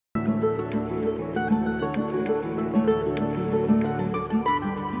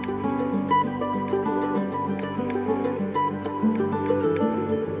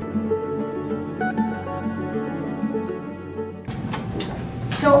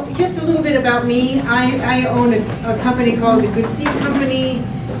So just a little bit about me. I own a company called the Good Seed Company.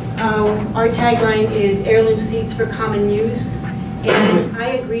 Our tagline is heirloom seeds for common use. And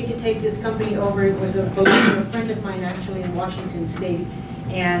I agreed to take this company over. It was a friend of mine actually in Washington State.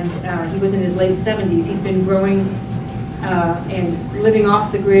 And he was in his late 70s. He'd been growing and living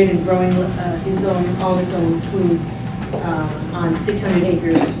off the grid and growing all his own food on 600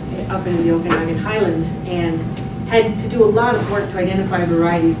 acres up in the Okanagan Highlands, and had to do a lot of work to identify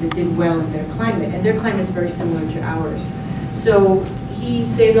varieties that did well in their climate. And their climate's very similar to ours. So he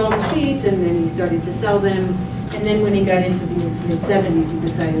saved all the seeds, and then he started to sell them. And then when he got into the mid-70s, he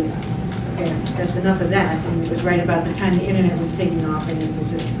decided, okay, that's enough of that. And it was right about the time the internet was taking off, and it was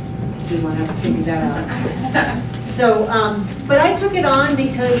just, didn't want to have to figure that out. So, but I took it on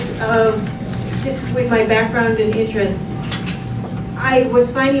because of, just with my background and interest, I was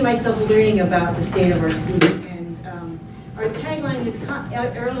finding myself learning about the state of our seed. And our tagline is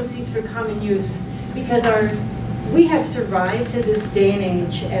heirloom seeds for common use, because we have survived to this day and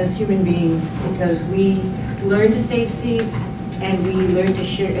age as human beings because we learned to save seeds, and we learned to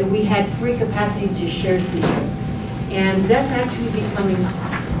share, and we had free capacity to share seeds. And that's actually becoming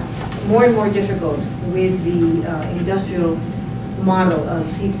more and more difficult with the industrial model of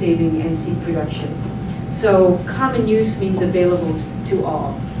seed saving and seed production. So common use means available to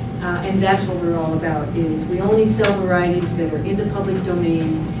all. And that's what we're all about, is we only sell varieties that are in the public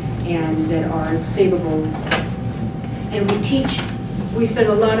domain and that are savable. And we spend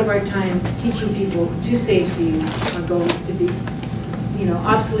a lot of our time teaching people to save seeds. Our goal is to be,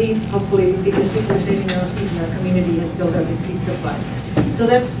 obsolete, hopefully, because people are saving their own seeds and our community has built up its seed supply. So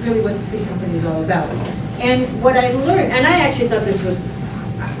that's really what the seed company is all about. And what I learned, and I actually thought this was,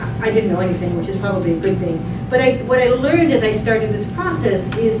 I didn't know anything, which is probably a good thing. But what I learned as I started this process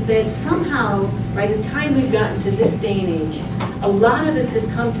is that somehow, by the time we've gotten to this day and age, a lot of us have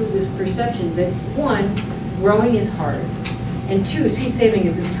come to this perception that, one, growing is hard, and two, seed saving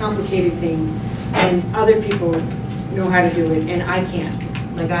is this complicated thing, and other people know how to do it, and I can't.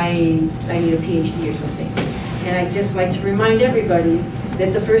 Like I need a PhD or something. And I'd just like to remind everybody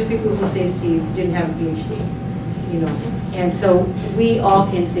that the first people who saved seeds didn't have a PhD, And so we all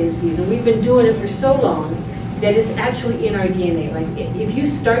can save seeds, and we've been doing it for so long that it's actually in our DNA. Like if you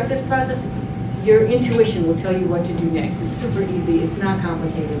start this process, your intuition will tell you what to do next. It's super easy, it's not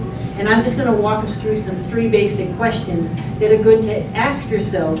complicated. And I'm just gonna walk us through some 3 basic questions that are good to ask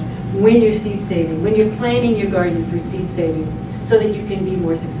yourself when you're seed saving, when you're planning your garden for seed saving, so that you can be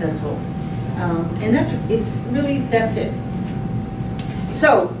more successful. And that's it.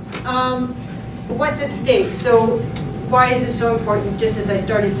 So, what's at stake? So, why is this so important? Just as I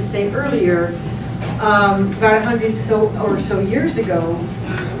started to say earlier, about 100 or so years ago,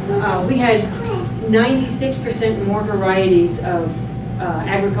 we had 96% more varieties of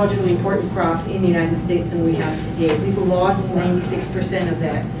agriculturally important crops in the United States than we have today. We've lost 96% of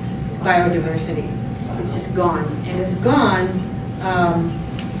that biodiversity. It's just gone. And it's gone,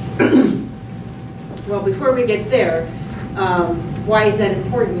 well, before we get there, why is that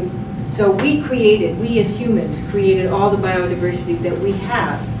important? So we as humans, created all the biodiversity that we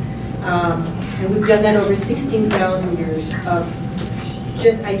have. And we've done that over 16,000 years of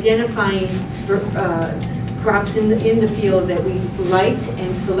just identifying crops in the field that we liked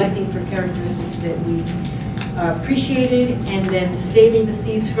and selecting for characteristics that we appreciated, and then saving the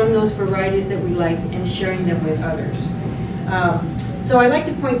seeds from those varieties that we liked and sharing them with others. So I like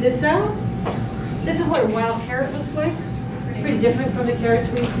to point this out. This is what a wild carrot looks like. Pretty different from the carrots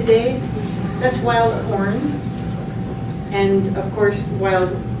we eat today. That's wild corn, and of course wild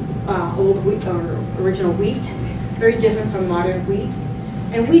old wheat or original wheat. Very different from modern wheat.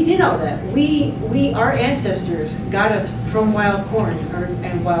 And we did all that. Our ancestors got us from wild corn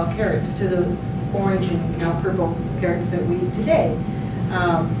and wild carrots to the orange and now purple carrots that we eat today.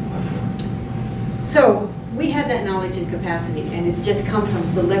 So we have that knowledge and capacity, and it's just come from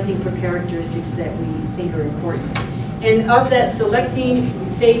selecting for characteristics that we think are important. And of that selecting,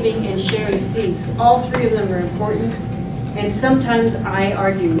 saving, and sharing seeds, all 3 of them are important. And sometimes I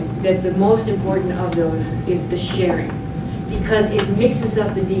argue that the most important of those is the sharing, because it mixes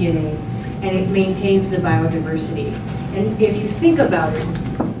up the DNA and it maintains the biodiversity. And if you think about it,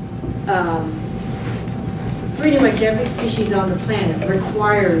 pretty much every species on the planet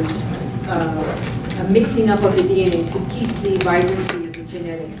requires a mixing up of the DNA to keep the vibrancy of the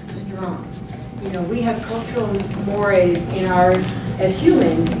genetics strong. We have cultural mores as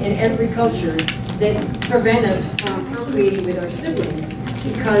humans in every culture that prevent us from procreating with our siblings,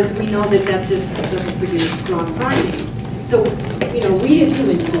 because we know that just doesn't produce strong bonding. So, we as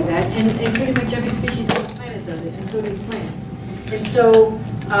humans do that, and pretty much every species on the planet does it, and so do plants. And so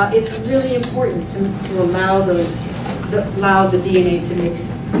it's really important to allow allow the DNA to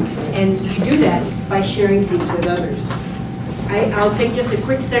mix. And you do that by sharing seeds with others. I'll take just a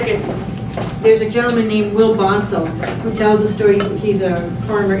quick second. There's a gentleman named Will Bonsall who tells a story. He's a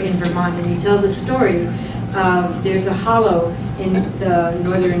farmer in Vermont, and he tells a story of there's a hollow in the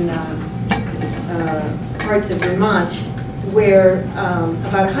northern parts of Vermont where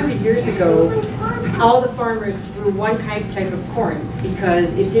about 100 years ago, all the farmers grew one type of corn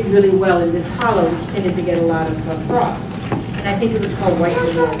because it did really well in this hollow, which tended to get a lot of frost. And I think it was called white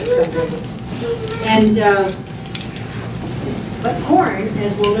manure or something. And but corn,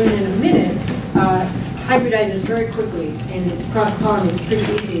 as we'll learn in a minute, hybridizes very quickly and cross-pollinates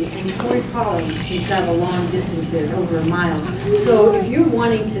pretty easy. And corn pollen can travel long distances, over a mile. So if you're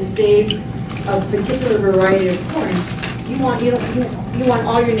wanting to save a particular variety of corn, you want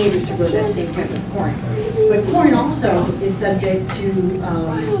all your neighbors to grow that same type of corn. But corn also is subject to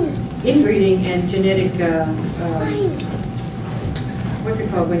inbreeding and genetic, what's it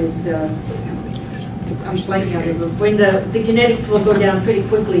called when it, I'm blanking on it, but when the genetics will go down pretty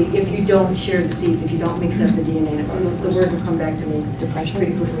quickly if you don't share the seeds, if you don't mix up the DNA. The word will come back to me. Depression.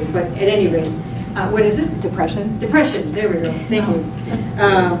 Pretty quickly. But at any rate, what is it? Depression. Depression. There we go. Thank you.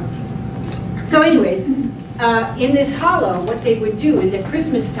 So anyways, in this hollow, what they would do is at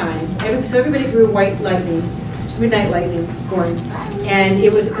Christmas time, so everybody grew white lightning, midnight lightning corn, and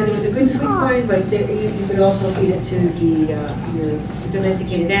it was because it was a good sweet corn, but you could also feed it to your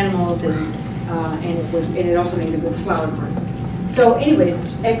domesticated animals, and it also made a good flour corn. So anyways,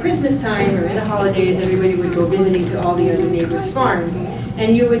 at Christmas time or in the holidays, everybody would go visiting to all the other neighbors' farms,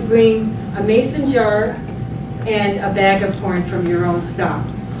 and you would bring a mason jar and a bag of corn from your own stock.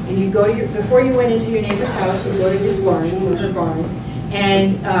 And you'd go to before you went into your neighbor's house, you'd go to his barn, or her barn,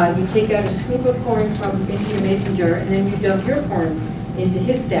 and you take out a scoop of corn into your mason jar, and then you dump your corn into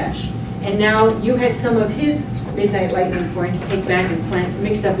his stash. And now you had some of his midnight lightning corn to take back and plant,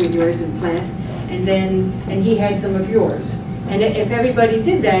 mix up with yours and plant, and he had some of yours. And if everybody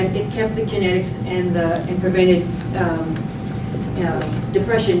did that, it kept the genetics and prevented genetic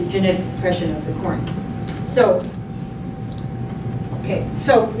depression of the corn. So. Okay,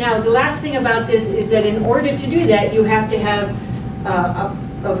 so now the last thing about this is that in order to do that, you have to have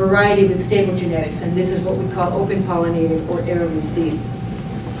a variety with stable genetics, and this is what we call open pollinated or heirloom seeds.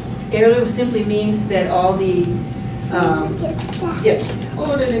 Heirloom simply means that all the, yes? What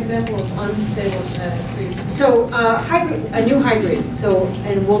would an example of unstable genetics be? So a new hybrid,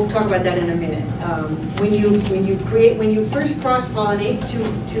 and we'll talk about that in a minute. When you first cross-pollinate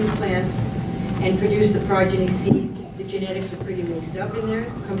two plants and produce the progeny seed, the genetics are pretty mixed up in there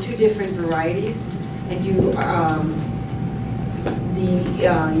from two different varieties, and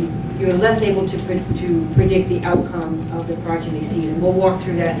you're less able to predict the outcome of the progeny seed, and we'll walk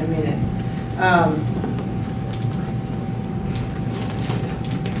through that in a minute.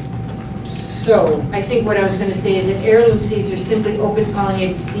 So I think what I was going to say is that heirloom seeds are simply open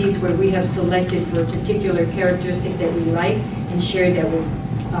pollinated seeds where we have selected for a particular characteristic that we like and shared that with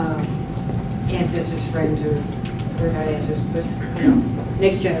ancestors, friends, or not ancestors, but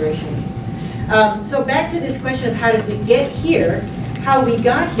next generations. So back to this question of how did we get here. How we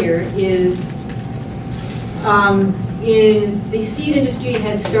got here is in the seed industry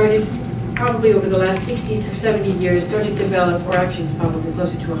has started probably over the last 60 or 70 years, started to develop, or actually it's probably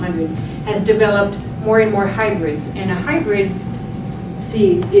closer to 100, has developed more and more hybrids. And a hybrid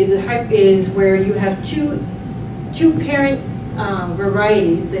seed is where you have two parent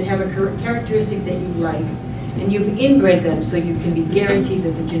varieties that have a characteristic that you like, and you've inbred them so you can be guaranteed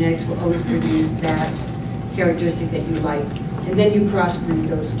that the genetics will always produce that characteristic that you like. And then you crossbreed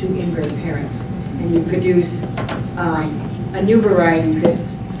those two inbred parents, and you produce a new variety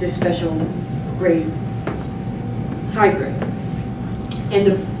that's this special great hybrid. And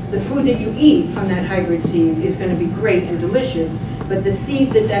the food that you eat from that hybrid seed is going to be great and delicious, but the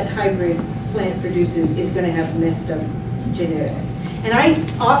seed that hybrid plant produces is going to have messed up genetics. And I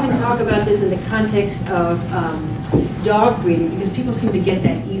often talk about this in the context of dog breeding because people seem to get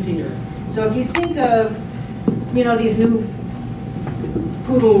that easier. So if you think of, these new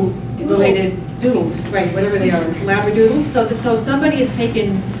poodle-related doodles, right, whatever they are, labradoodles. So somebody has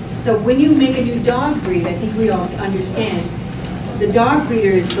taken, so when you make a new dog breed, I think we all understand, the dog breeder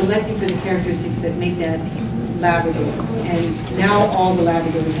is selecting for the characteristics that make that labradoodle. And now all the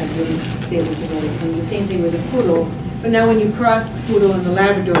labradoodles have really stable genetics. And the same thing with the poodle. But now when you cross the poodle and the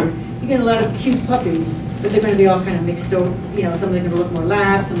Labrador, you get a lot of cute puppies, but they're going to be all kind of mixed up. Some of them are going to look more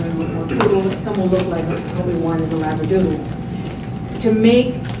lab, some are going to look more poodle, some will look like what we want is a Labradoodle. To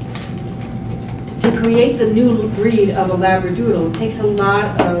to create the new breed of a Labradoodle takes a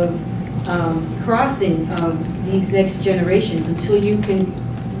lot of crossing of these next generations until you can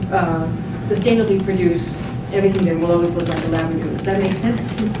sustainably produce everything that will always look like a Labradoodle. Does that make sense?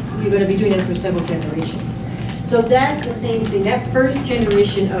 You're going to be doing that for several generations. So that's the same thing. That first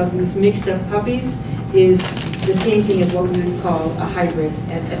generation of these mixed up puppies is the same thing as what we would call a hybrid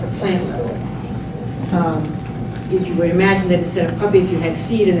at the plant level. If you would imagine that instead of puppies you had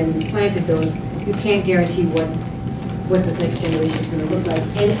seed and then you planted those, you can't guarantee what this next generation is going to look like.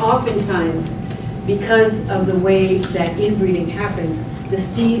 And oftentimes, because of the way that inbreeding happens, the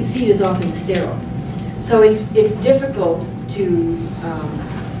seed is often sterile. So it's difficult to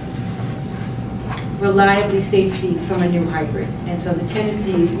reliably save seed from a new hybrid. And so the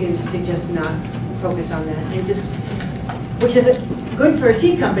tendency is to just not focus on that. And just, which is good for a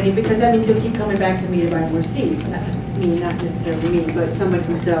seed company because that means you'll keep coming back to me to buy more seed. Not necessarily me, but someone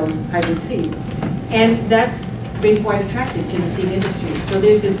who sells hybrid seed. And that's been quite attractive to the seed industry. So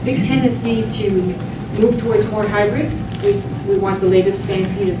there's this big tendency to move towards more hybrids. We want the latest,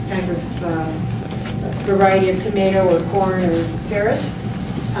 fanciest type of variety of tomato or corn or carrot.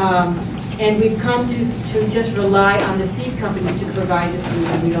 And we've come to just rely on the seed company to provide the seed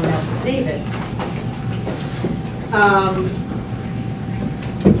and we don't have to save it.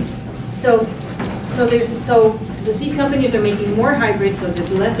 So the seed companies are making more hybrids, so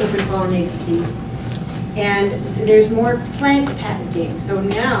there's less open pollinated seed. And there's more plant patenting. So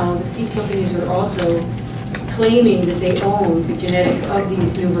now the seed companies are also claiming that they own the genetics of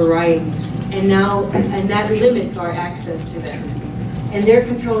these new varieties. And that limits our access to them. And they're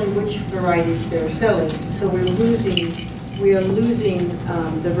controlling which varieties they're selling. So we are losing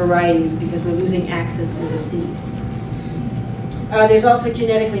the varieties because we're losing access to the seed. There's also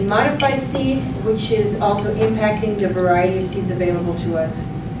genetically modified seed, which is also impacting the variety of seeds available to us.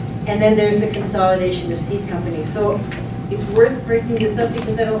 And then there's the consolidation of seed companies. So it's worth breaking this up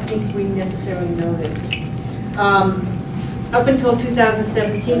because I don't think we necessarily know this. Up until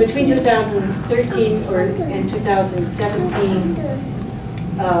 2017, between 2013 and 2017,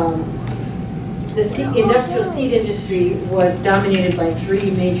 the industrial seed industry was dominated by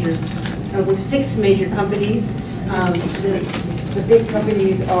six major companies. The big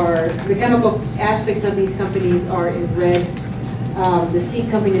companies are, the chemical aspects of these companies are in red, the seed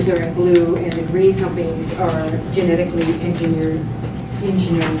companies are in blue, and the green companies are genetically engineering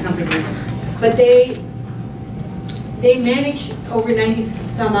companies. But they manage over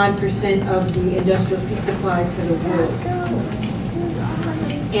 90-some-odd% of the industrial seed supply for the world.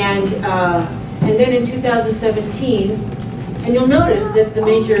 And then in 2017, and you'll notice that the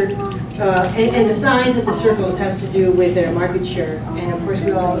major, and the size of the circles has to do with their market share. And of course,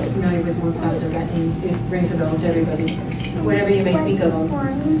 we're all familiar with Monsanto. That name, it rings a bell to everybody, whatever you may think of them.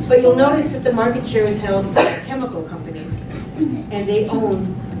 But you'll notice that the market share is held by chemical companies, and they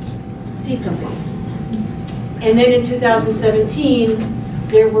own seed companies. And then in 2017,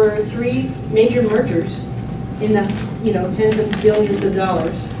 there were 3 major mergers in the tens of billions of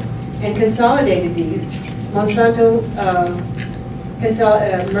dollars, and consolidated these. Monsanto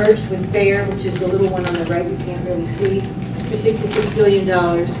merged with Bayer, which is the little one on the right you can't really see, for $66 billion.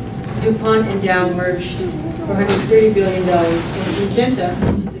 DuPont and Dow merged for $130 billion. And Syngenta,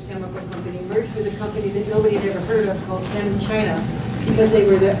 which is a chemical company, merged with a company that nobody had ever heard of called Chem China, because they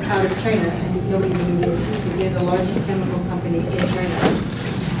were out of China and nobody knew they existed. They're the largest chemical company in China.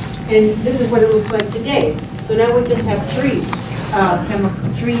 And this is what it looks like today. So now we just have 3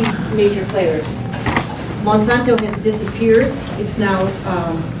 major players. Monsanto has disappeared. It's now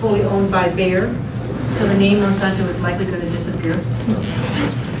fully owned by Bayer. So the name Monsanto is likely going to disappear.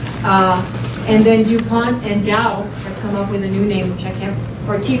 And then DuPont and Dow have come up with a new name, which I can't,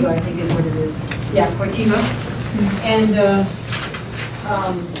 Corteva, I think is what it is. Yeah, Corteva. And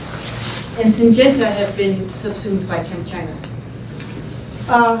Syngenta have been subsumed by Chem China.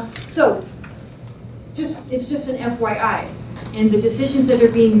 So it's just an FYI. And the decisions that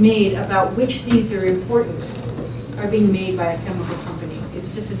are being made about which seeds are important are being made by a chemical company. It's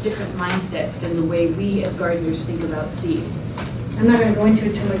just a different mindset than the way we as gardeners think about seed. I'm not going to go into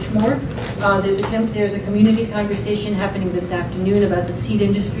it too much more. There's a community conversation happening this afternoon about the seed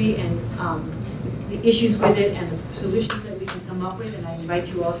industry and the issues with it and the solutions that we can come up with, and I invite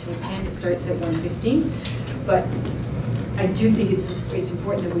you all to attend. It starts at 1:15. But I do think it's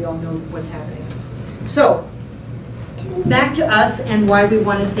important that we all know what's happening. So, back to us and why we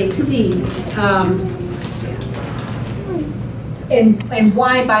want to save seed, and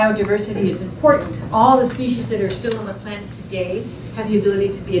why biodiversity is important. All the species that are still on the planet today have the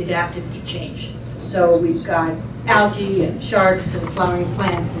ability to be adaptive to change. So we've got algae and sharks and flowering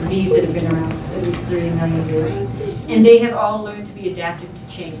plants and bees that have been around at least 30 million years. And they have all learned to be adaptive to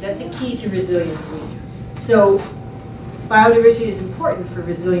change. That's a key to resiliency. So biodiversity is important for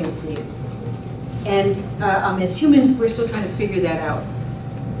resiliency. And as humans, we're still trying to figure that out.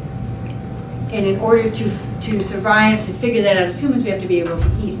 And in order to survive, to figure that out as humans, we have to be able to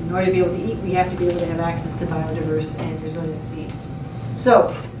eat. In order to be able to eat, we have to be able to have access to biodiverse and resilient seed.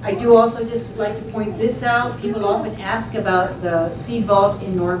 So I do also just like to point this out. People often ask about the seed vault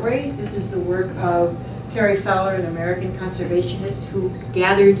in Norway. This is the work of Carrie Fowler, an American conservationist who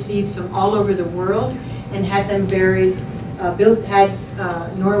gathered seeds from all over the world and had them buried,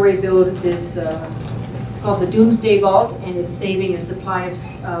 Norway build this, it's called the Doomsday Vault, and it's saving a supply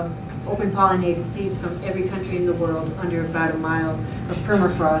of open pollinated seeds from every country in the world under about a mile of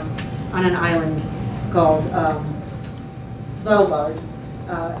permafrost on an island called Svalbard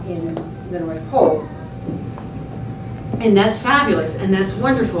in the North Pole. And that's fabulous, and that's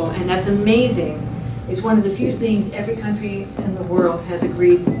wonderful, and that's amazing. It's one of the few things every country in the world has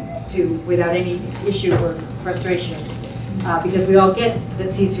agreed to without any issue or frustration, because we all get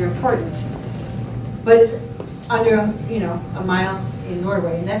that seeds are important. But it's under, a mile in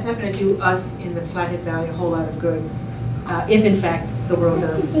Norway, and that's not going to do us in the Flathead Valley a whole lot of good, if in fact the world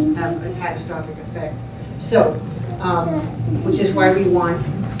does have a catastrophic effect. So, which is why we want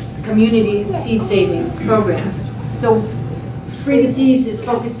community seed saving programs. So, Free the Seeds is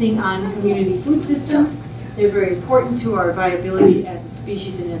focusing on community food systems. They're very important to our viability as a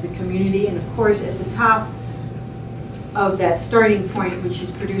species and as a community, and of course at the top of that starting point, which is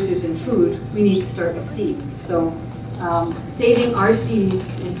producers and food, we need to start with seed. So saving our seed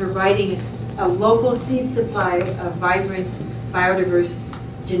and providing a local seed supply of vibrant, biodiverse,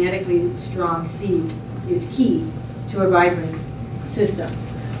 genetically strong seed is key to a vibrant system.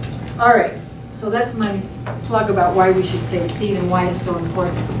 All right, so that's my plug about why we should save seed and why it's so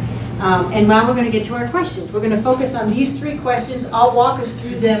important. And now we're going to get to our questions. We're going to focus on these 3 questions. I'll walk us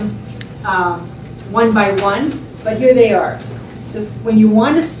through them one by one, but here they are. When you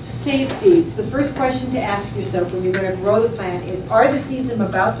want to save seeds, the first question to ask yourself when you're going to grow the plant is, are the seeds I'm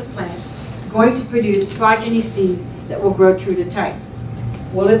about to plant going to produce progeny seed that will grow true to type?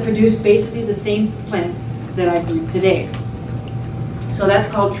 Will it produce basically the same plant that I grew today? So that's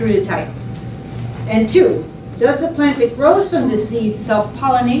called true to type. And 2, does the plant that grows from the seed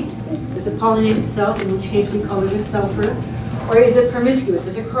self-pollinate? Does it pollinate itself, in which case we call it a selfer? Or is it promiscuous?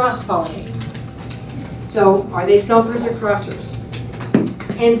 Does it cross-pollinate? So are they selfers or crossers?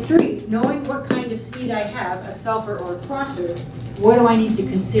 And 3, knowing what kind of seed I have, a selfer or a crosser, what do I need to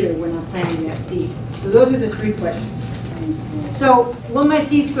consider when I'm planting that seed? So those are the 3 questions. So will my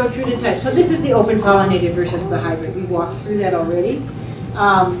seeds grow true to type? So this is the open pollinated versus the hybrid. We walked through that already.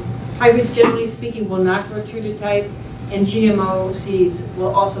 Hybrids, generally speaking, will not grow true to type, and GMO seeds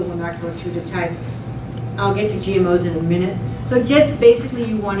will not grow true to type. I'll get to GMOs in a minute. So just basically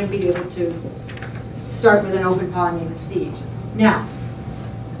you want to be able to start with an open pollinated seed. Now,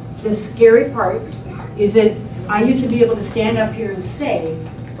 the scary part is that I used to be able to stand up here and say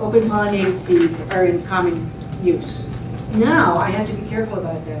open pollinated seeds are in common use. Now I have to be careful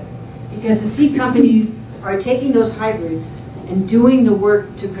about that, because the seed companies are taking those hybrids and doing the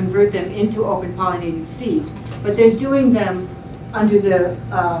work to convert them into open pollinated seed, but they're doing them under the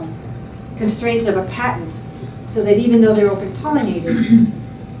constraints of a patent, so that even though they're open pollinated,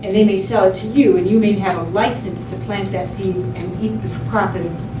 and they may sell it to you, and you may have a license to plant that seed and eat the crop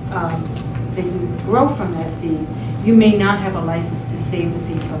that you grow from that seed, you may not have a license to save the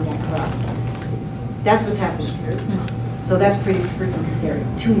seed from that crop. That's what's happening here. So that's pretty freaking scary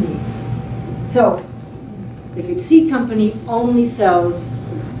to me. So the Good Seed Company only sells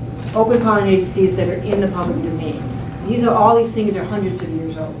open pollinated seeds that are in the public domain. All these things are hundreds of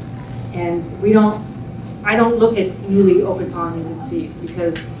years old. And I don't look at newly open pollinated seed,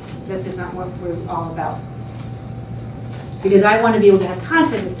 because that's just not what we're all about. Because I want to be able to have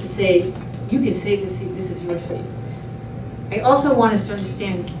confidence to say, you can save this seed, this is your seed. I also want us to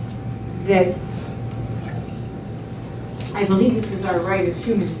understand that I believe this is our right as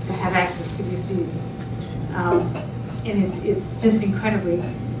humans to have access to these seeds. And it's just incredibly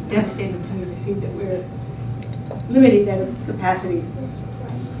devastating to me to see that we're limiting that capacity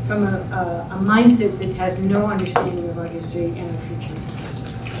from a mindset that has no understanding of our history and our future.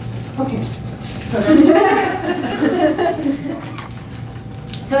 Okay.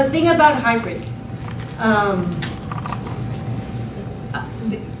 So the thing about hybrids,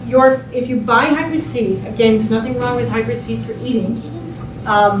 if you buy hybrid seed, again, there's nothing wrong with hybrid seed for eating.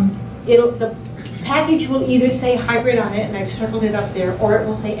 The package will either say hybrid on it, and I've circled it up there, or it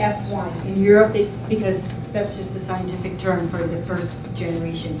will say F1. In Europe, because that's just a scientific term for the first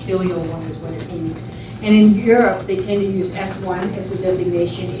generation. Filial one is what it means. And in Europe, they tend to use F1 as the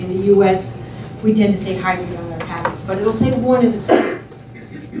designation. In the US, we tend to say hybrid on our package, but it'll say one of the three.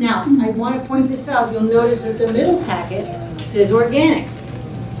 Now, I want to point this out. You'll notice that the middle packet says organic.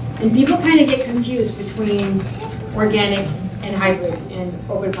 And people kind of get confused between organic and hybrid and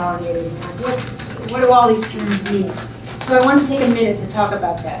open pollinated. What do all these terms mean? So I want to take a minute to talk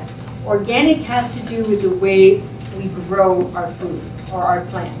about that. Organic has to do with the way we grow our food or our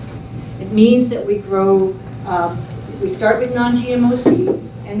plants. It means that we grow, we start with non-GMO seed,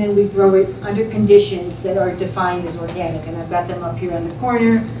 and then we grow it under conditions that are defined as organic. And I've got them up here on the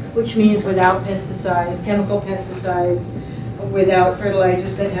corner, which means without pesticides, chemical pesticides, without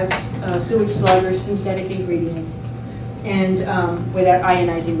fertilizers that have sewage sluggers, synthetic ingredients, and without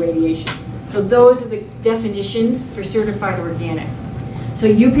ionizing radiation. So those are the definitions for certified organic. So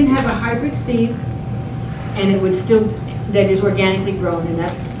you can have a hybrid seed, and it would still, that is organically grown, and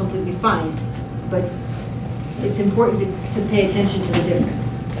that's completely fine. But it's important to pay attention to the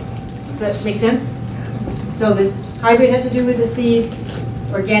difference. Does that make sense? So the hybrid has to do with the seed.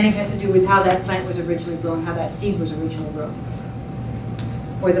 Organic has to do with how that plant was originally grown, how that seed was originally grown.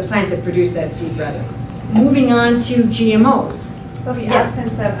 Or the plant that produced that seed, rather. Moving on to GMOs. So the Yes.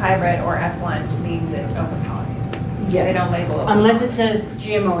 absence of hybrid or F1 means it's open pollinated. Yes. They don't label it. Unless it says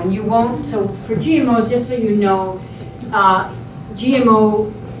GMO, and you won't. So for GMOs, just so you know,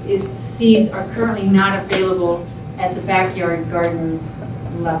 GMO seeds are currently not available at the backyard gardener's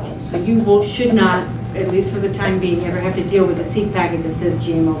level. So you should not, at least for the time being, ever have to deal with a seed packet that says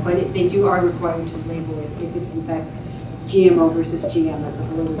GMO, but they are required to label it if it's in fact GMO versus GM. That's a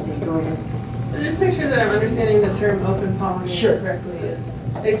below the same. Go ahead. So just make sure that I'm understanding the term open pollinated Sure. correctly is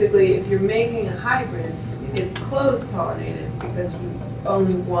basically if you're making a hybrid, it's closed pollinated because we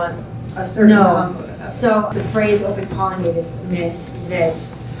only want a certain combo to happen. So the phrase open pollinated meant that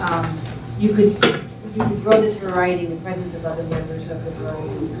you could grow this variety in the presence of other members of the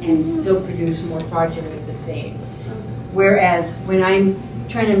variety and still produce more progeny of the same. Whereas when I'm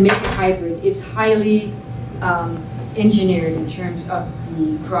trying to make a hybrid, it's highly engineered in terms of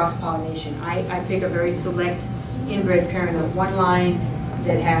the cross-pollination. I pick a very select inbred parent of one line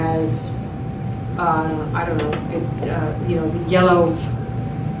that has, I don't know, you know, the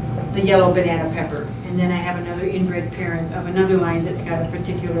yellow banana pepper, and then I have another inbred parent of another line that's got a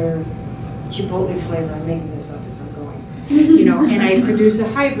particular chipotle flavor. I'm making this up as I'm going, you know, and I produce a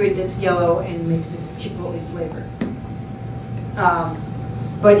hybrid that's yellow and makes a chipotle flavor.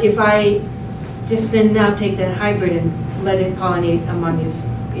 But if I just then now take that hybrid and let it pollinate among its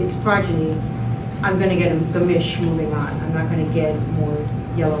progeny, I'm going to get a gamish moving on. I'm not going to get more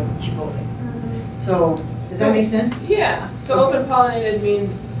yellow chipotle. So does that make sense? Yeah. So Okay. open pollinated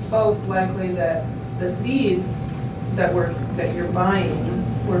means both likely that the seeds that you're buying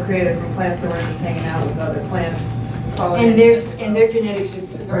were created from plants that were just hanging out with other plants. And their genetics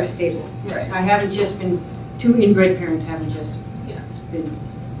are stable. Right. I haven't just been, two inbred parents haven't just been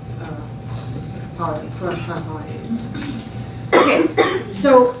cross-pollinated. Okay,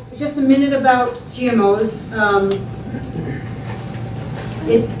 so just a minute about GMOs.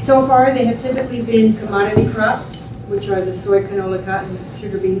 So far, they have typically been commodity crops, which are the soy, canola, cotton,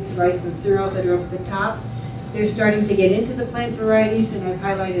 sugar beets, rice, and cereals that are up at the top. They're starting to get into the plant varieties, and I've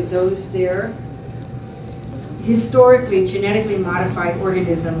highlighted those there. Historically, genetically modified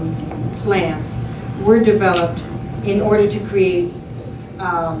organism plants were developed in order to create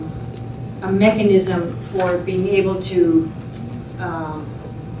a mechanism for being able to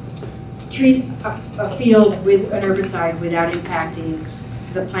treat a field with an herbicide without impacting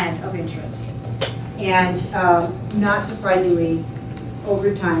the plant of interest. And not surprisingly,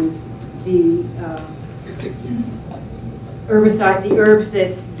 over time, the herbicide, the herbs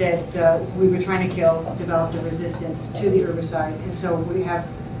that we were trying to kill developed a resistance to the herbicide, and so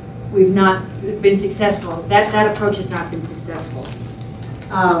we've not been successful. That approach has not been successful.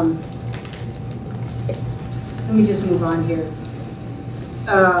 Let me just move on here.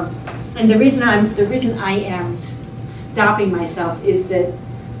 And the reason I am stopping myself is that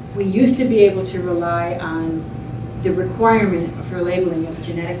we used to be able to rely on the requirement for labeling of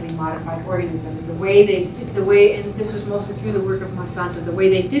genetically modified organisms. And this was mostly through the work of Monsanto, the way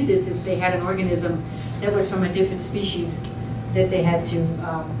they did this is they had an organism that was from a different species that they had to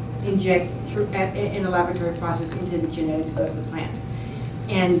inject in a laboratory process into the genetics of the plant.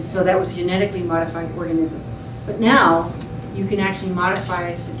 And so that was a genetically modified organism. But now, you can actually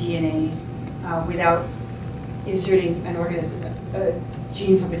modify the DNA without inserting an organism,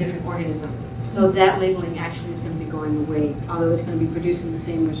 gene from a different organism. So that labeling actually is going to be going away, although it's going to be producing the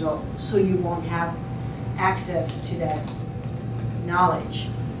same result. So you won't have access to that knowledge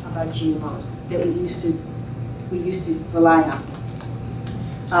about GMOs that we used to rely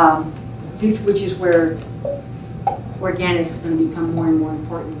on, which is where organics is going to become more and more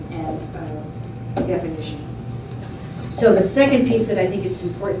important as a definition. So the second piece that I think it's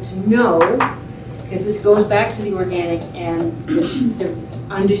important to know, because this goes back to the organic and the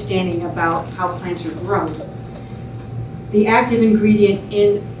understanding about how plants are grown. The active ingredient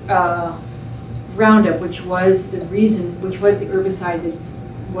in Roundup, which was the herbicide that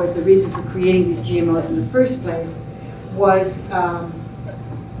was the reason for creating these GMOs in the first place, was a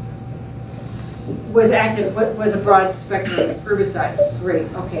broad spectrum herbicide.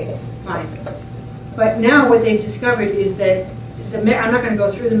 Great, okay, fine. But now what they've discovered is that I'm not going to go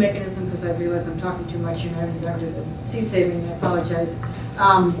through the mechanism because I realize I'm talking too much and I haven't gone to the seed saving. I apologize.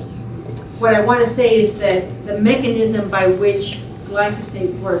 What I want to say is that the mechanism by which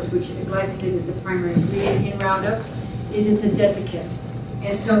glyphosate works, which glyphosate is the primary ingredient in Roundup, is it's a desiccant.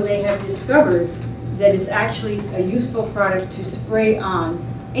 And so they have discovered that it's actually a useful product to spray on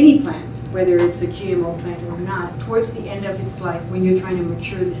any plant, whether it's a GMO plant or not, towards the end of its life when you're trying to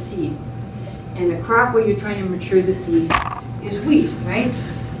mature the seed. And the crop where you're trying to mature the seed is wheat, right?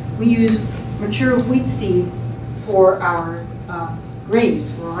 We use mature wheat seed for our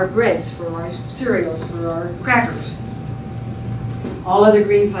grains, for our breads, for our cereals, for our crackers, all other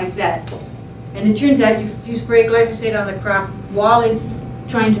grains like that. And it turns out if you spray glyphosate on the crop while it's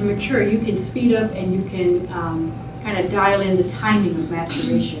trying to mature, you can speed up and you can kind of dial in the timing of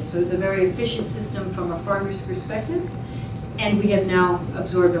maturation. So it's a very efficient system from a farmer's perspective. And we have now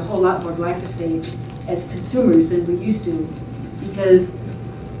absorbed a whole lot more glyphosate as consumers than we used to, because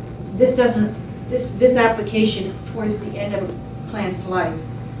this application towards the end of a plant's life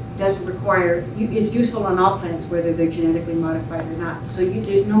doesn't require, it's useful on all plants whether they're genetically modified or not. So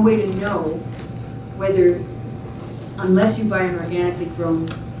there's no way to know whether, unless you buy an organically grown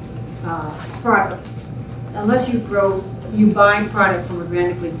product, unless you buy product from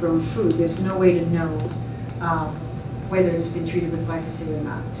organically grown food, there's no way to know whether it's been treated with glyphosate or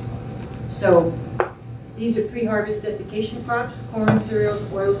not. So these are pre-harvest desiccation crops: corn, cereals,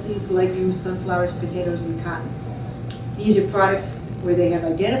 oilseeds, legumes, sunflowers, potatoes, and cotton. These are products where they have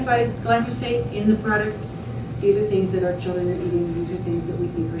identified glyphosate in the products. These are things that our children are eating. These are things that we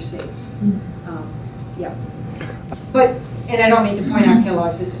think are safe. Yeah. But, and I don't mean to point out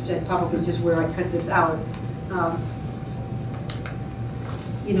Kellogg's, this is probably just where I cut this out.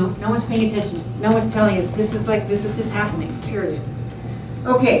 You know, no one's paying attention. No one's telling us this is just happening, period.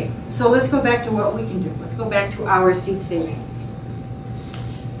 Okay, so let's go back to what we can do. Let's go back to our seed saving.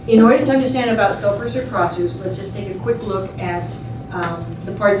 In order to understand about sulfurs or crossers, let's just take a quick look at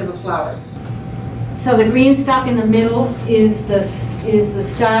the parts of a flower. So the green stalk in the middle is the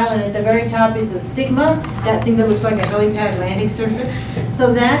style, and at the very top is a stigma, that thing that looks like a helipad landing surface.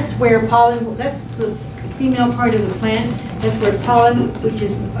 So that's where pollen, that's the female part of the plant. That's where pollen, which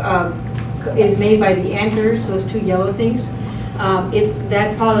is made by the anthers, those two yellow things.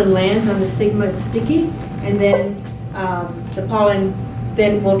 That pollen lands on the stigma, it's sticky, and then the pollen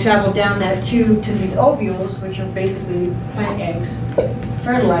then will travel down that tube to these ovules, which are basically plant eggs,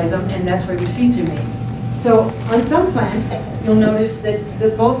 fertilize them, and that's where your seeds are made. So on some plants, you'll notice that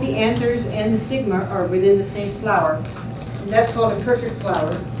both the anthers and the stigma are within the same flower. And that's called a perfect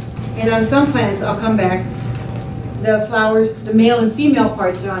flower. And on some plants, I'll come back, the flowers, the male and female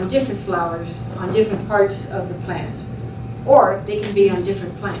parts are on different flowers, on different parts of the plant. Or they can be on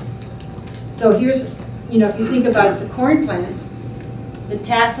different plants. So here's, if you think about the corn plant, the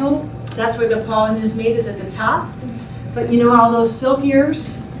tassel, that's where the pollen is made, is at the top. But all those silk ears,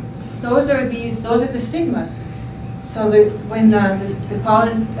 those are the stigmas. So when the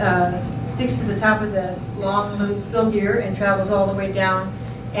pollen sticks to the top of the long little silk ear and travels all the way down,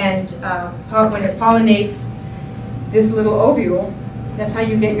 and when it pollinates this little ovule, that's how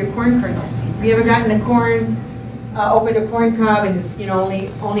you get your corn kernels. Have you ever gotten a corn, opened a corn cob, and it's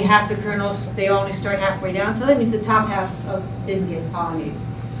only half the kernels, they only start halfway down, so that means the top half didn't get pollinated.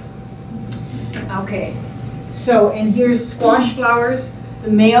 Okay, so and here's squash flowers. The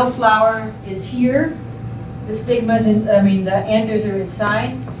male flower is here. The stigmas, the anthers are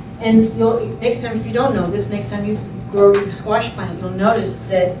inside. And next time, if you don't know this, next time you grow your squash plant, you'll notice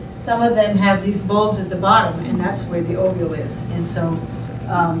that some of them have these bulbs at the bottom, and that's where the ovule is. And so,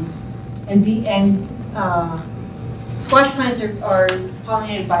 squash plants are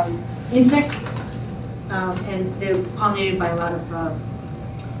pollinated by insects, and they're pollinated by a lot of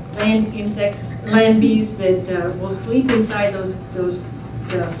land insects, land bees that will sleep inside those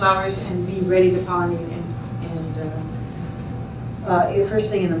the flowers and be ready to pollinate first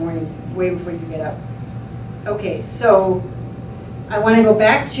thing in the morning, way before you get up. Okay, so I want to go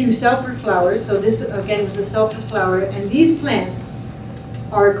back to sulfur flowers. So this, again, was a sulfur flower. And these plants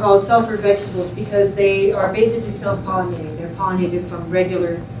are called sulfur vegetables because they are basically self-pollinating. They're pollinated from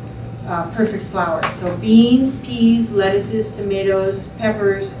regular perfect flower. So beans, peas, lettuces, tomatoes,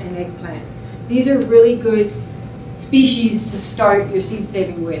 peppers, and eggplant. These are really good species to start your seed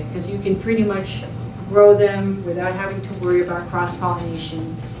saving with because you can pretty much grow them without having to worry about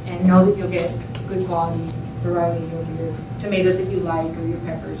cross-pollination and know that you'll get good quality variety of your tomatoes that you like or your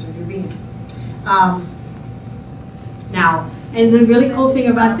peppers or your beans. Now, and the really cool thing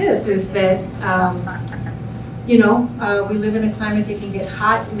about this is that, we live in a climate that can get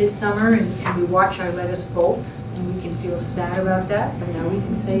hot midsummer and we watch our lettuce bolt and we can feel sad about that, but now we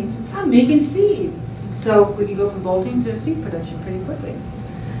can say, I'm making seed. So we can go from bolting to seed production pretty quickly.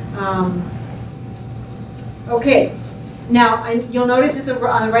 Okay, now you'll notice on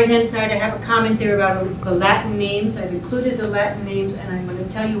the right-hand side I have a comment there about the Latin names. I've included the Latin names and I'm going to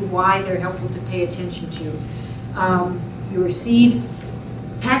tell you why they're helpful to pay attention to. Your seed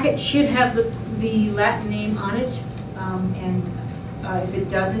packet should have the Latin name on it, and if it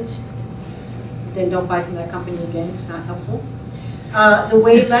doesn't, then don't buy from that company again. It's not helpful. The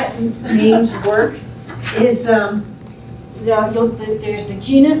way Latin names work is there's the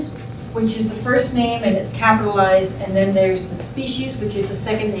genus, which is the first name and it's capitalized, and then there's the species, which is the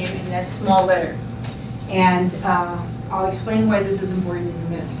second name, and that's small letter. And I'll explain why this is important in a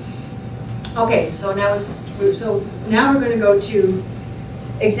minute. Okay, so now we're going to go to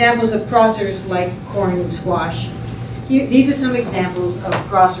examples of crossers like corn and squash. These are some examples of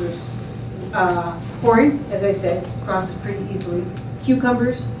crossers. Corn, as I said, crosses pretty easily.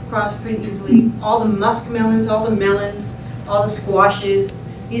 Cucumbers cross pretty easily. All the muskmelons, all the melons, all the squashes,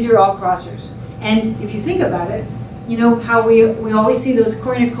 these are all crossers. And if you think about it, you know how we always see those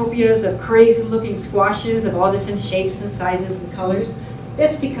cornucopias of crazy looking squashes of all different shapes and sizes and colors?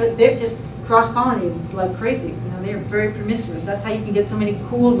 That's because they're just cross-pollinated like crazy. You know, they're very promiscuous. That's how you can get so many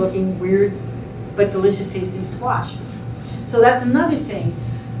cool looking, weird, but delicious tasting squash. So that's another thing.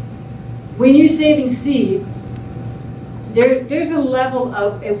 When you're saving seed, there's a level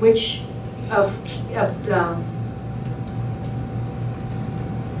of at which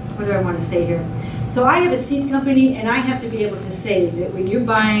what do I want to say here? So I have a seed company, and I have to be able to say that when you're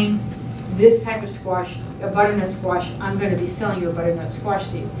buying this type of squash, a butternut squash, I'm going to be selling you a butternut squash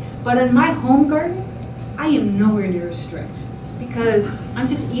seed. But in my home garden, I am nowhere near as strict because I'm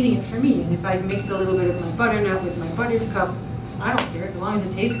just eating it for me. And if I mix a little bit of my butternut with my buttercup, I don't care, as long as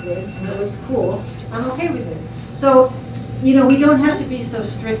it tastes good and it looks cool, I'm okay with it. So, you know, we don't have to be so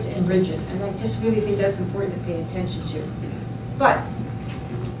strict and rigid, and I just really think that's important to pay attention to. But,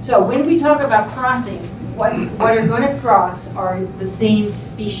 so when we talk about crossing, what are going to cross are the same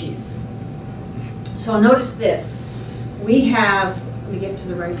species. So notice this. We have, let me get to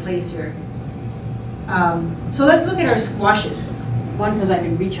the right place here. So let's look at our squashes. One, because I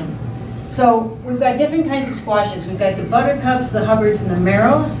can reach them. So we've got different kinds of squashes. We've got the buttercups, the hubbards, and the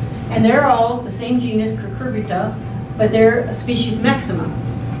marrows, and they're all the same genus, Cucurbita, but they're a species maxima.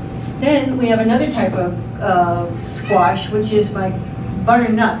 Then we have another type of squash, which is my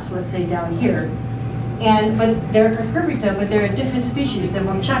butternuts, let's say down here. But they're Cucurbita, but they're a different species than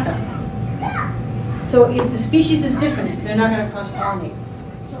horchata. So if the species is different, they're not going to cross-pollinate.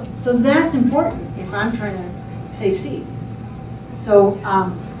 So that's important if I'm trying to save seed. So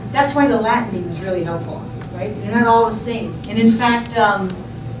that's why the Latin name is really helpful, right? They're not all the same. And in fact,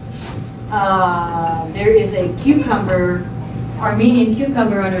 there is a cucumber, Armenian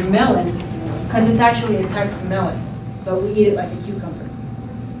cucumber under melon, because it's actually a type of melon, but we eat it like a cucumber.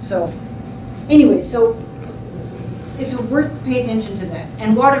 So anyway, so it's worth to pay attention to that.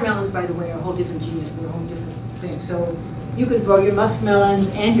 And watermelons, by the way, are a whole different genus. They're a whole different thing. So you could grow your muskmelons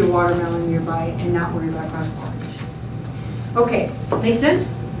and your watermelon nearby and not worry about cross-pollination. Okay, make sense?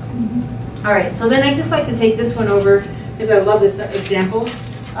 Mm-hmm. All right, so then I just like to take this one over because I love this example.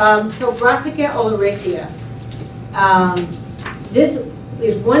 So Brassica oleracea. This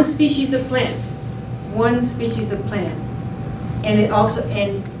is one species of plant. One species of plant. And it also,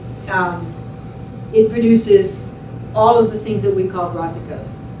 it produces all of the things that we call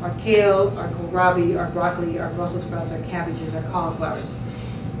brassicas. Our kale, our kohlrabi, our broccoli, our Brussels sprouts, our cabbages, our cauliflowers.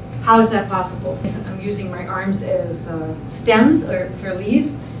 How is that possible? I'm using my arms as stems or for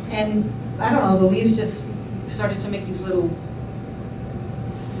leaves, and I don't know, the leaves just started to make these little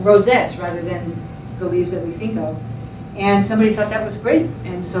rosettes rather than the leaves that we think of. And somebody thought that was great,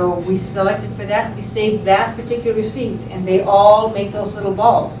 and so we selected for that. We saved that particular seed, and they all make those little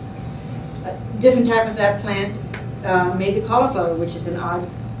balls. A different type of that plant made the cauliflower, which is an odd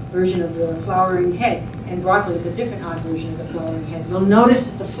version of the flowering head, and broccoli is a different odd version of the flowering head. You'll notice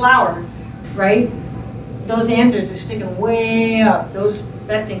that the flower, right, those anthers are sticking way up.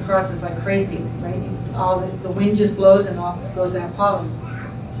 That thing crosses like crazy, right? The wind just blows and off goes that pollen.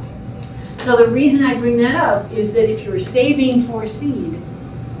 So the reason I bring that up is that if you're saving for seed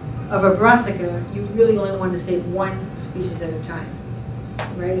of a brassica, you really only want to save one species at a time,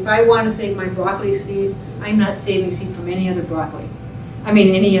 right? If I want to save my broccoli seed, I'm not saving seed from any other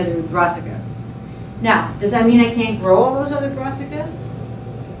any other brassica. Now, does that mean I can't grow all those other brassicas?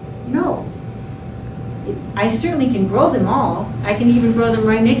 No. I certainly can grow them all. I can even grow them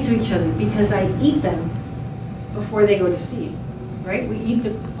right next to each other because I eat them before they go to seed. Right? We eat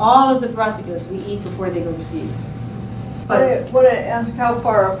all of the brassicas we eat before they go to seed. But I want to ask how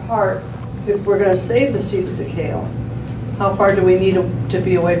far apart, if we're going to save the seed of the kale, how far do we need to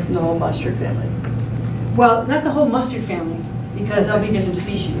be away from the whole mustard family? Well, not the whole mustard family, because there'll be different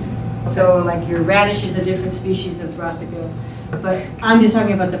species. Okay. So like your radish is a different species of brassica, but I'm just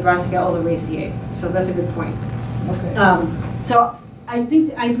talking about the Brassica oleracea, so that's a good point. Okay. So I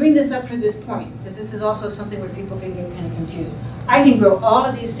think I bring this up for this point, because this is also something where people can get kind of confused. I can grow all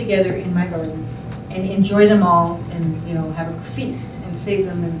of these together in my garden and enjoy them all and have a feast and save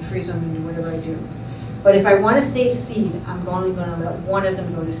them and freeze them and do whatever I do. But if I want to save seed, I'm only going to let one of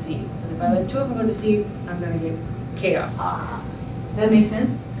them go to seed. But if I let two of them go to seed, I'm going to get chaos. Does that make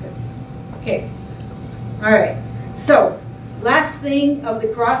sense? Okay. All right. So last thing of the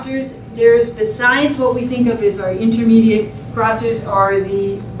crossers, besides what we think of as our intermediate crossers are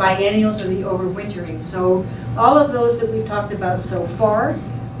the biennials or the overwintering. So all of those that we've talked about so far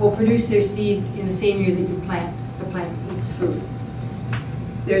will produce their seed in the same year that you plant the plant to eat the food.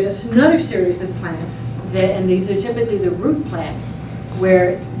 There's another series of plants, and these are typically the root plants,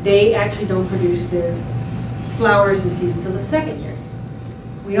 where they actually don't produce their flowers and seeds till the second year.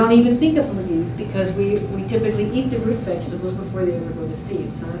 We don't even think of them as these because we typically eat the root vegetables before they ever go to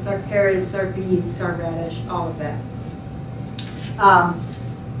seed. So that's our carrots, our beets, our radish, all of that.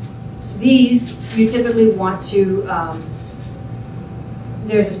 These you typically want to,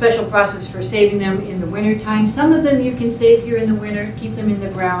 there's a special process for saving them in the winter time. Some of them you can save here in the winter, keep them in the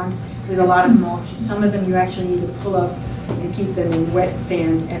ground with a lot of mulch. Some of them you actually need to pull up and keep them in wet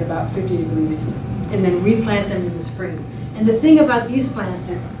sand at about 50 degrees and then replant them in the spring. And the thing about these plants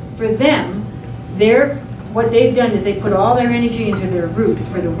is for them, what they've done is they put all their energy into their root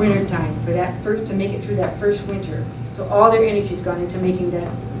for the winter time, to make it through that first winter. So all their energy has gone into making that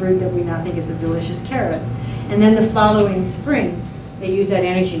root that we now think is a delicious carrot. And then the following spring, they use that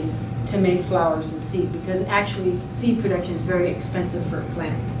energy to make flowers and seed, because actually seed production is very expensive for a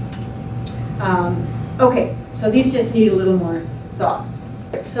plant. Okay, so these just need a little more thought.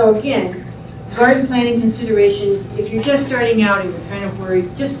 So again, garden planting considerations, if you're just starting out and you're kind of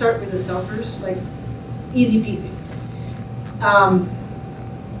worried, just start with the sulfurs, like easy peasy.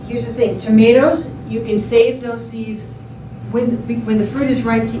 Here's the thing, tomatoes, you can save those seeds when the fruit is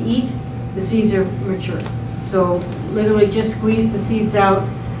ripe to eat, the seeds are mature. So literally just squeeze the seeds out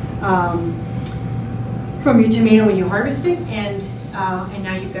from your tomato when you harvest it, and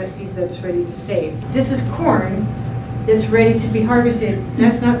now you've got seeds that's ready to save. This is corn that's ready to be harvested.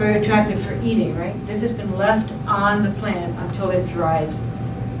 That's not very attractive for eating, right? This has been left on the plant until it dried,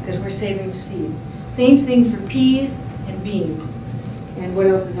 because we're saving seed. Same thing for peas and beans. And what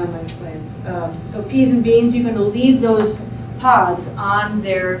else is on my plants? So peas and beans, you're going to leave those pods on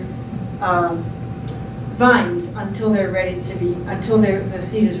their vines until they're ready to be, the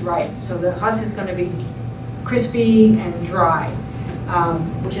seed is ripe. So the husk is going to be crispy and dry,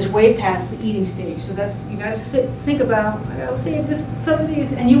 which is way past the eating stage. So that's, you got to think about, I got to save some of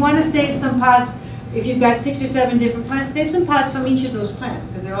these, and you want to save some pods. If you've got 6 or 7 different plants, save some pods from each of those plants,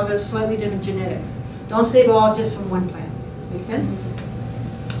 because they're all got slightly different genetics. Don't save all just from one plant. Make sense?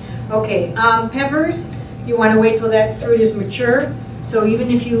 Okay, peppers, you want to wait till that fruit is mature. So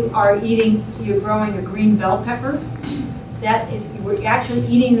even if you're growing a green bell pepper, we're actually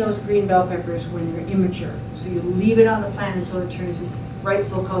eating those green bell peppers when they're immature. So you leave it on the plant until it turns its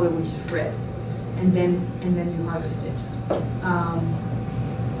rightful color, which is red, and then you harvest it.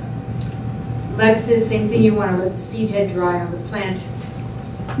 Lettuces, same thing. You want to let the seed head dry on the plant.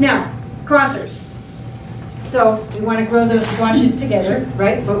 Now, crossers. So we want to grow those squashes together,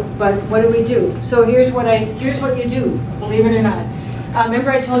 right? But what do? So here's what you do. Believe it or not.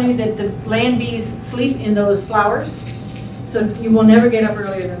 Remember I told you that the land bees sleep in those flowers? So you will never get up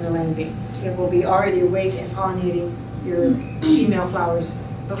earlier than the land bee. It will be already awake and pollinating your female flowers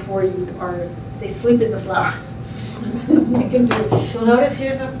before they sleep in the flowers. You can do. You'll notice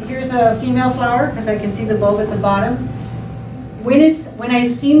here's a female flower, because I can see the bulb at the bottom. When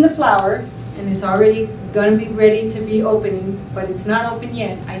I've seen the flower, and it's already going to be ready to be opening, but it's not open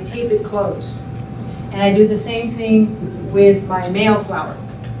yet, I tape it closed. And I do the same thing with my male flower.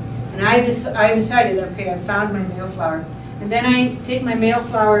 And I decided, okay, I found my male flower. And then I take my male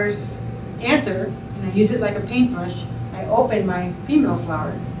flower's anther, and I use it like a paintbrush. I open my female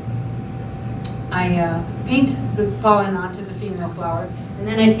flower. I paint the pollen onto the female flower, and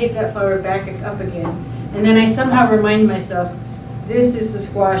then I tape that flower back up again. And then I somehow remind myself, this is the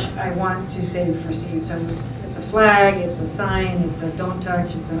squash I want to save for seed. So it's a flag, it's a sign, it's a don't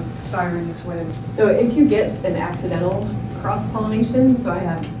touch, it's a siren, it's whatever. So if you get an accidental cross-pollination, so I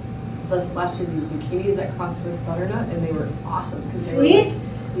had last year these zucchinis that crossed with butternut, and they were awesome because they were like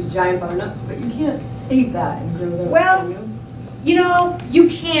these giant butternuts, but you can't save that and grow those. Well, you know, you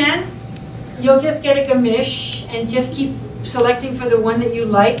can. You'll just get a gamish and just keep selecting for the one that you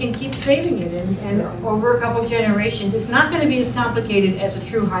like and keep saving it. And over a couple generations, it's not going to be as complicated as a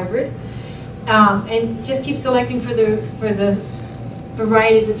true hybrid. And just keep selecting for the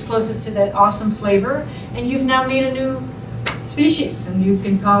variety that's closest to that awesome flavor. And you've now made a new species, and you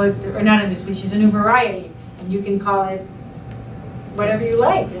can call it, or not a new species, a new variety, and you can call it whatever you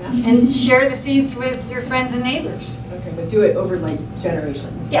like, and share the seeds with your friends and neighbors. Okay, but do it over like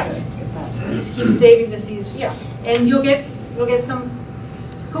generations. Yeah. To get that. Just keep saving the seeds. Yeah, and you'll get some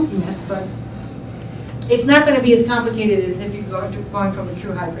kookiness, but it's not going to be as complicated as if you're going from a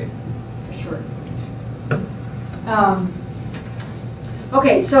true hybrid, for sure.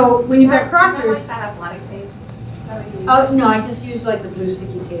 Okay, so when you've got crossers. Is that like that athletic tape? Is that what you use? Oh no, I just use like the blue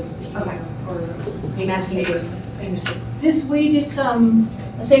sticky tape. Okay. Or masking tape. This we did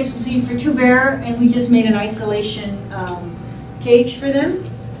saved some seed for two bear, and we just made an isolation cage for them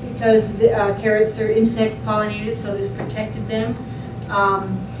because the carrots are insect pollinated, so this protected them.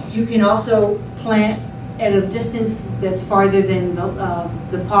 You can also plant at a distance that's farther than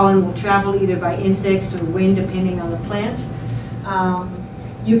the pollen will travel, either by insects or wind, depending on the plant.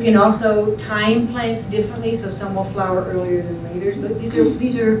 You can also time plants differently, so some will flower earlier than later.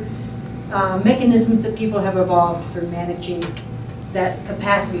 These are mechanisms that people have evolved for managing that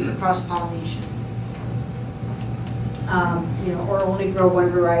capacity for cross-pollination. You know, or only grow one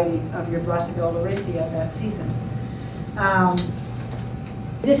variety of your Brassica oleracea that season.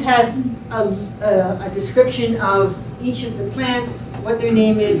 This has a description of each of the plants, what their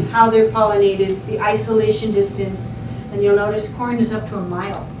name is, how they're pollinated, the isolation distance, and you'll notice corn is up to 1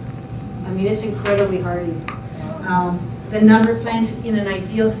 mile. I mean, it's incredibly hardy. The number of plants in an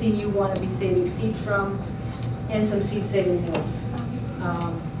ideal seed you want to be saving seed from, and some seed saving notes.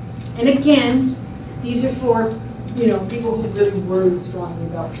 And again, these are for people who really worry strongly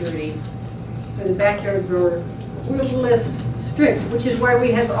about purity. For the backyard grower, we're a little less strict, which is why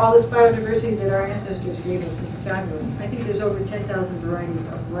we have all this biodiversity that our ancestors gave us. It's fabulous. I think there's over 10,000 varieties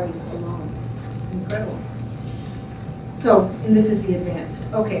of rice alone. It's incredible. So, and this is the advanced.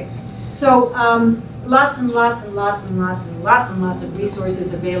 Okay, so lots and lots and lots and lots and lots and lots of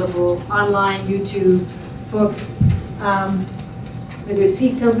resources available online, YouTube, books. The Good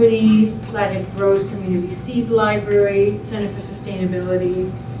Seed Company, Flathead Grows Community Seed Library, Center for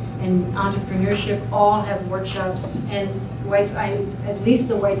Sustainability and Entrepreneurship all have workshops, and at least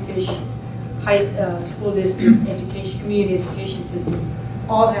the Whitefish School District Education, Community Education System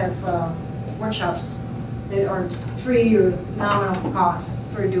all have workshops that are free or nominal cost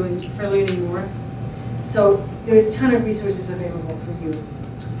for learning more. So there are a ton of resources available for you.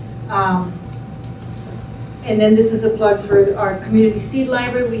 And then this is a plug for our community seed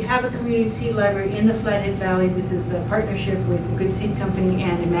library. We have a community seed library in the Flathead Valley. This is a partnership with the Good Seed Company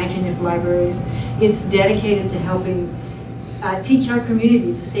and Imagine If Libraries. It's dedicated to helping teach our community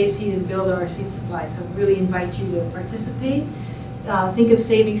to save seed and build our seed supply. So I really invite you to participate. Think of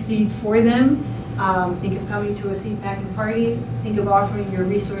saving seed for them. Think of coming to a seed packing party. Think of offering your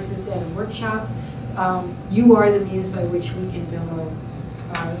resources at a workshop. You are the means by which we can build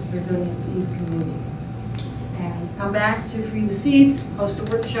a resilient seed community. And come back to Free the Seeds, host a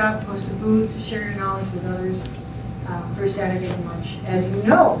workshop, host a booth, share your knowledge with others first Saturday in March, as you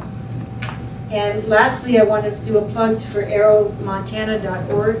know. And lastly, I wanted to do a plug for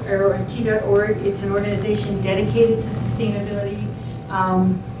arrowmontana.org, arrowmt.org. It's an organization dedicated to sustainability.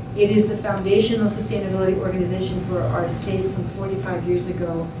 It is the foundational sustainability organization for our state from 45 years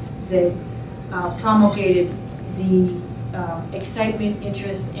ago that promulgated the excitement,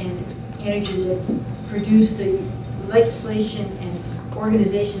 interest, and energy that produced the legislation and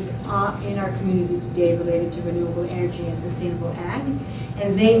organizations in our community today related to renewable energy and sustainable ag.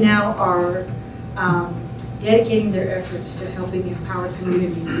 And they now are dedicating their efforts to helping empower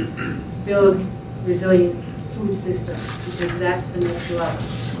communities build resilient food systems, because that's the next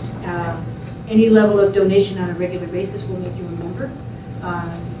level. Any level of donation on a regular basis will make you a member,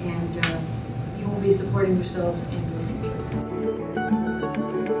 and you will be supporting yourselves and your